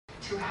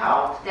to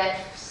help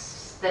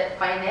that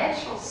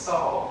financial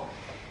soul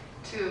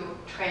to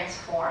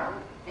transform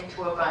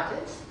into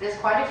abundance, there's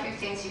quite a few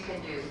things you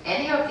can do.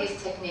 Any of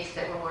these techniques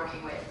that we're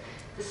working with.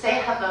 The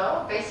say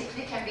hello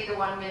basically can be the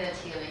 1 minute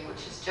healing,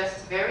 which is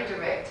just very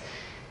direct.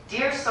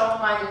 Dear soul,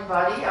 mind, and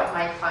body of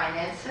my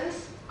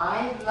finances,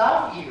 I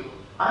love you.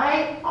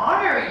 I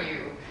honor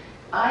you.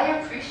 I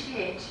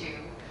appreciate you.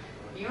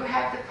 You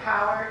have the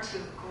power to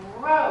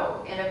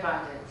grow in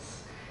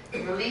abundance.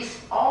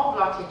 Release all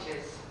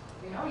blockages.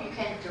 You know, you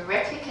can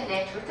directly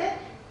connect with it.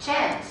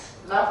 Chant,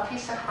 love,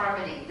 peace, and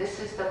harmony. This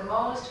is the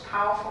most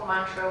powerful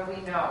mantra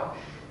we know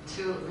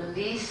to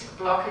release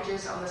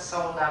blockages on the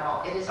soul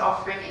level. It is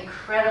offering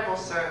incredible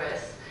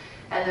service.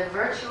 And the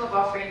virtue of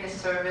offering this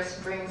service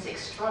brings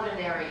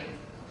extraordinary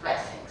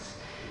blessings.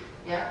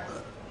 Yeah.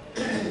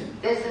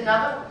 There's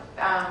another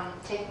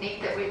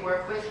technique that we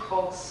work with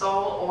called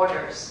soul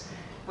orders,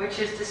 which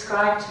is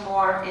described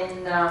more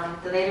in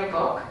the later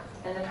book,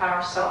 in The Power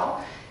of Soul.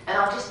 And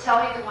I'll just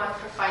tell you the one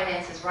for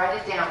finances. Write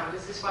it down,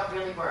 because this one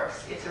really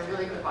works. It's a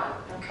really good one,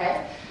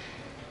 okay?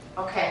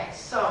 Okay,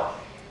 so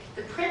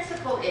the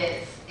principle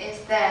is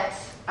that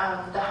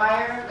the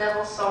higher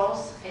level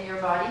souls in your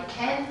body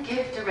can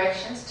give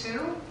directions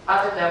to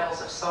other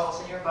levels of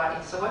souls in your body.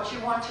 So what you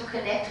want to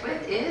connect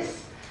with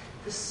is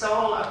the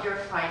soul of your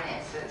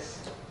finances.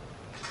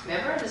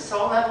 Remember, the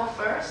soul level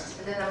first,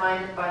 and then the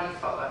mind and body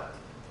follow.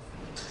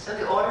 So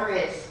the order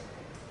is,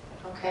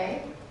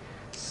 okay,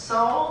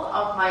 soul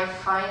of my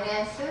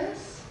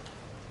finances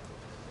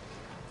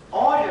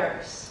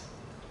orders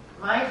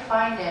my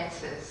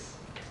finances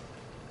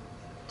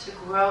to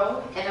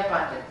grow in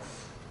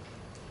abundance.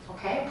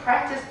 Okay,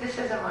 practice this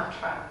as a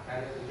mantra.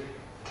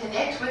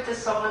 Connect with the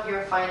soul of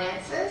your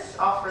finances,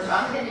 offer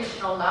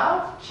unconditional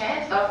love,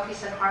 chant love,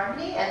 peace, and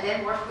harmony, and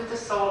then work with the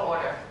soul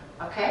order.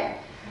 Okay?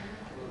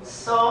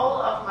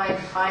 Soul of my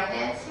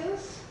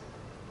finances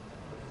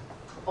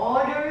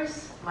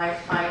orders my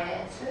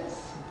finances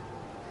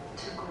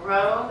to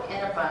grow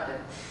in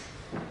abundance.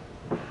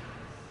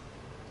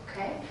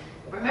 Okay?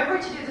 Remember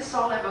to do the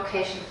soul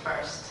invocation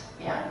first.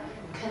 Yeah?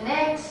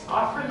 Connect,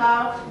 offer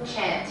love,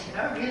 chant,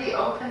 really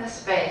open the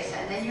space,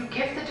 and then you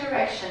give the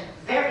direction,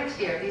 very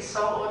clear. These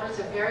soul orders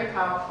are very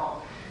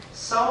powerful.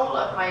 Soul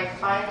of my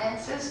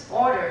finances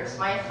orders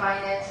my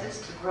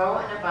finances to grow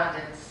in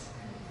abundance.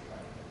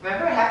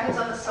 Remember, it happens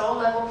on the soul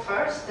level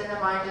first, then the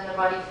mind and the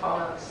body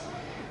follows.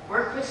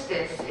 Work with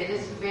this. It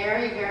is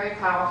very, very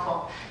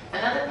powerful.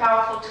 Another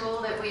powerful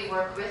tool that we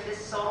work with is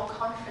soul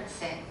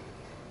conferencing,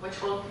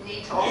 which will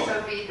need to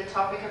also be the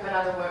topic of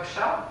another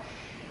workshop,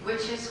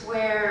 which is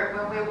where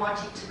when we're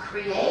wanting to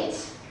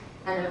create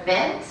an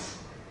event,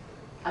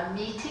 a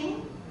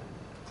meeting,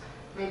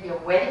 maybe a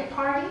wedding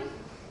party,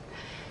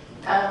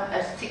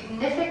 a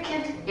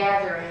significant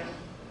gathering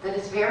that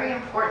is very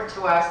important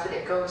to us, that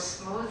it goes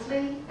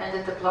smoothly and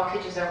that the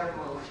blockages are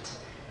removed.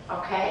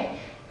 Okay?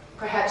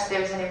 Perhaps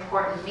there's an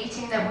important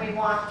meeting that we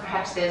want,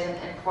 perhaps there's an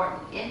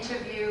important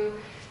interview,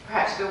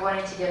 perhaps we're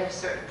wanting to get a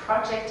certain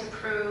project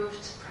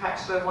approved,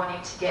 perhaps we're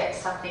wanting to get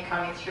something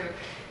coming through.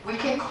 We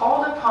can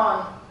call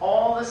upon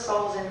all the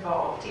souls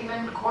involved,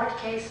 even court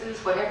cases,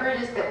 whatever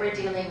it is that we're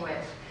dealing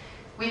with.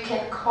 We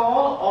can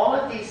call all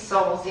of these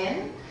souls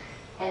in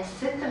and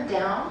sit them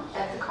down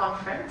at the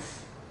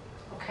conference,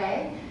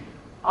 okay?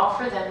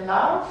 Offer them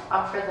love,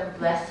 offer them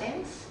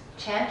blessings,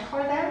 chant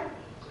for them,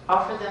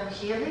 offer them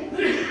healing,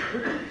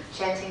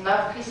 chanting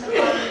love, peace, and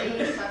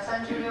harmony,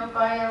 Satsanjuryo,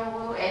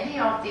 Bayo, any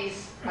of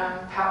these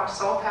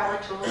soul power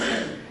tools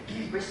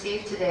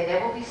received today.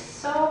 They will be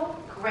so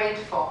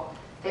grateful.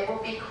 They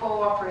will be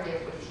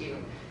cooperative with you.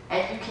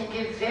 And you can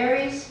give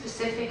very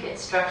specific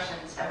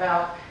instructions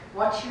about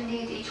what you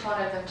need each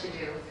one of them to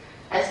do.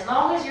 As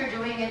long as you're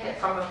doing it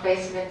from a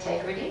place of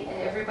integrity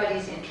and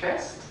everybody's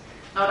interest,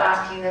 not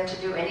asking them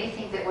to do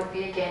anything that would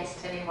be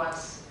against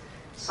anyone's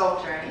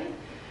soul journey,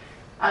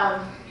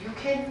 you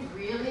can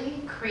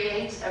really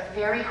create a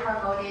very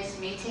harmonious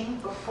meeting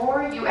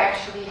before you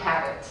actually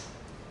have it.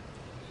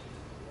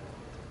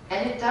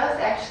 And it does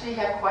actually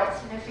have quite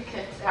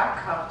significant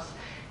outcomes.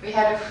 We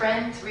had a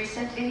friend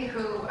recently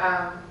who,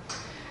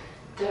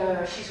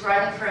 she's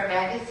writing for a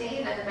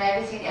magazine, and the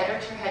magazine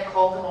editor had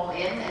called them all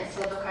in and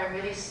said, look, I'm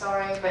really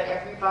sorry, but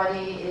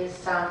everybody is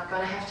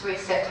going to have to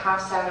accept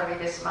half salary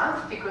this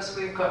month because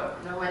we've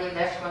got no money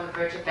left, we're on the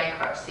verge of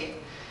bankruptcy.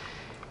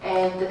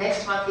 And the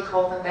next month he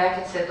called them back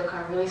and said, look,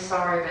 I'm really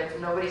sorry, but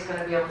nobody's going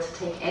to be able to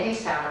take any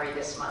salary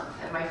this month.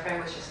 And my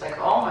friend was just like,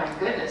 oh my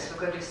goodness, we're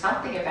going to do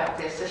something about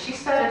this. So she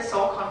started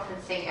soul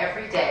conferencing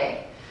every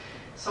day.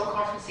 Soul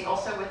conferencing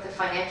also with the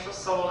financial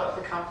soul of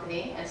the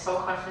company, and soul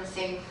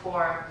conferencing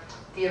for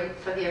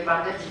the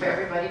abundance, for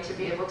everybody to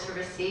be able to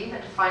receive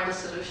and to find a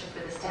solution for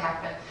this to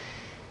happen.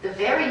 The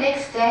very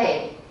next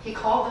day, he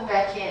called them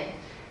back in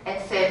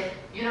and said,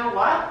 you know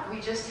what? We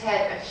just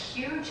had a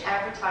huge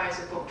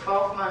advertiser book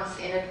 12 months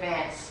in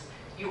advance.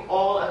 You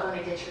all are going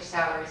to get your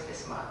salaries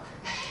this month.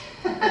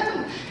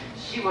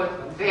 She was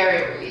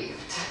very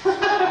relieved.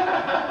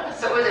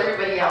 So was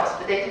everybody else,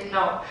 but they didn't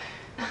know.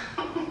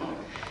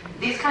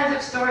 These kinds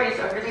of stories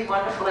are really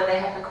wonderful and they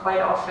happen quite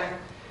often.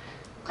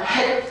 I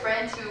had a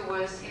friend who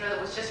was,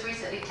 it was just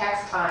recently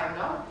tax time,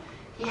 no?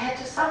 He had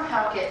to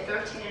somehow get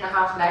 13.5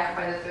 lakh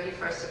by the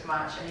 31st of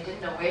March and he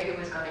didn't know where he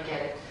was going to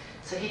get it.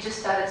 So he just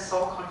started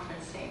soul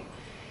conferencing.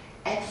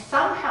 And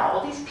somehow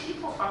all these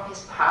people from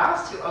his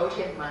past who owed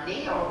him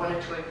money or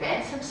wanted to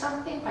advance him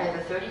something, by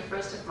the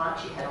 31st of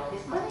March he had all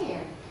his money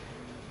in.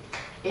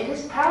 It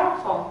is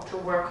powerful to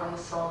work on the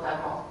soul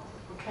level,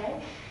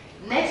 okay?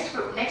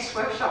 Next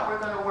workshop we're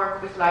going to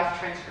work with life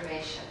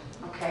transformation,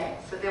 okay?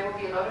 So there will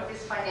be a lot of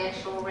this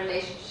financial,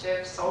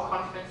 relationships, soul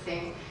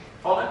conferencing,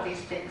 all of these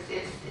things.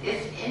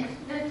 It's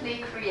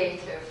infinitely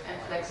creative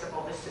and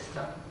flexible, this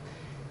system.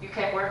 You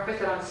can work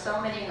with it on so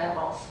many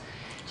levels.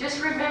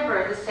 Just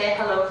remember the say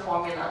hello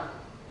formula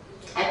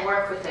and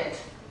work with it.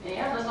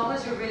 Yeah, as long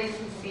as you're really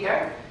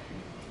sincere.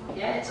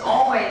 Yeah, it's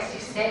always you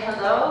say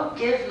hello,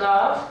 give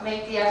love,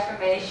 make the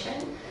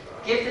affirmation,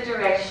 give the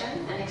direction,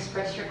 and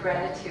express your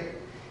gratitude.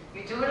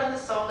 You do it on the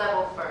soul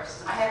level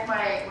first. I have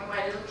when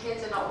my little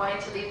kids are not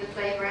wanting to leave the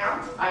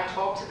playground, I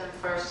talk to them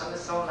first on the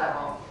soul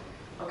level.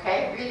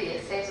 Okay, really,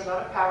 it saves a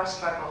lot of power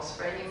struggles.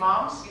 For any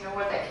moms, you know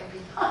what that can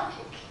be like.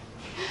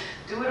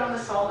 Do it on the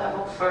soul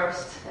level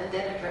first, and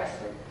then address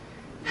it.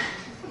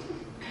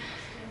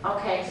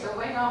 Okay, so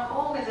Wing Up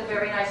Home is a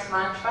very nice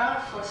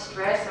mantra for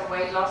stress and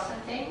weight loss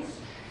and things.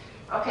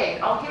 Okay,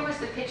 here was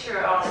the picture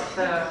of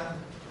the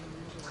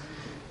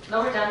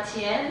Lower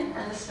Dantian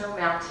and the Snow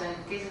Mountain.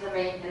 These are the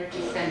main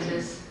energy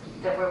centers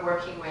that we're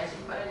working with,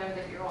 but I know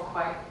that you're all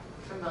quite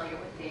familiar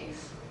with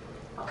these.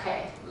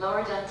 Okay,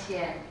 Lower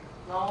Dantian,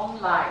 long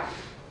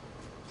life.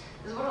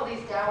 This is what all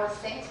these Taoist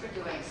saints were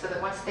doing, so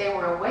that once they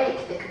were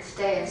awake, they could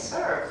stay and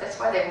serve. That's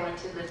why they wanted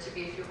to live to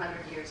be a few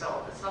hundred years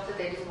old. It's not that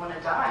they didn't want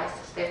to die, it's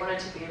just they wanted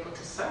to be able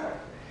to serve.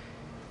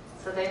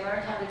 So they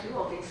learned how to do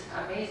all these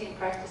amazing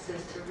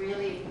practices to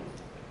really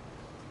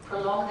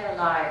prolong their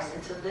lives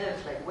and to live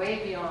like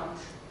way beyond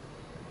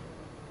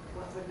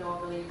what would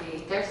normally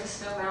be. There's the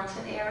Snow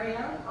Mountain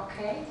area,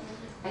 okay?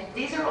 And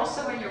these are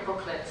also in your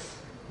booklets.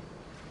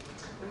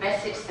 The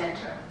Message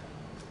Center.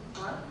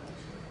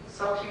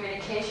 Soul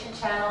Communication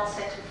Channel,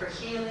 Center for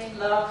Healing,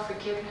 Love,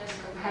 Forgiveness,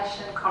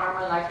 Compassion,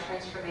 Karma, Life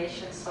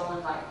Transformation, Soul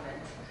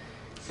Enlightenment.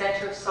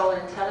 Center of Soul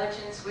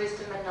Intelligence,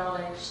 Wisdom and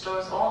Knowledge,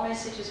 stores all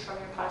messages from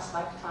your past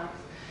lifetimes.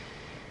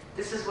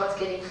 This is what's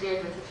getting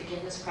cleared with the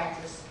forgiveness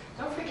practice.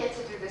 Don't forget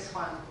to do this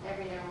one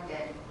every now and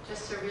then,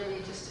 just to really,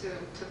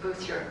 to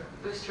boost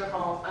your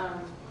whole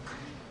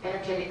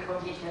energetic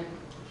cohesion.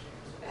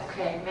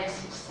 Okay,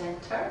 Message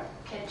Center,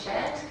 can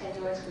chant, can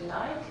do as we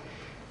like.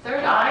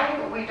 Third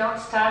eye, we don't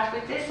start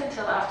with this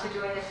until after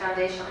doing the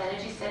foundational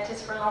energy centers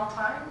for a long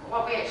time.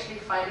 What we actually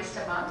find, at least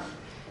a month,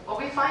 what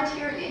we find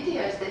here in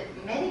India is that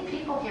many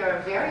people here are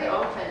very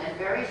open and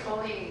very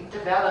fully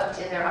developed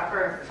in their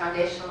upper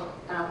foundational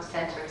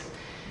centers.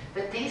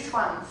 But these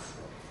ones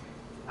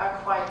are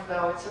quite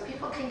low, and so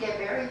people can get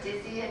very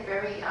dizzy and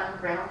very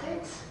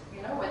ungrounded.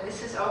 You know, when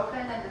this is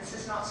open and this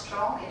is not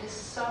strong, it is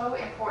so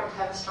important to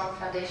have a strong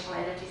foundational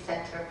energy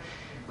center.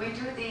 We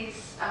do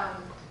these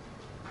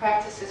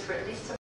practices for at least a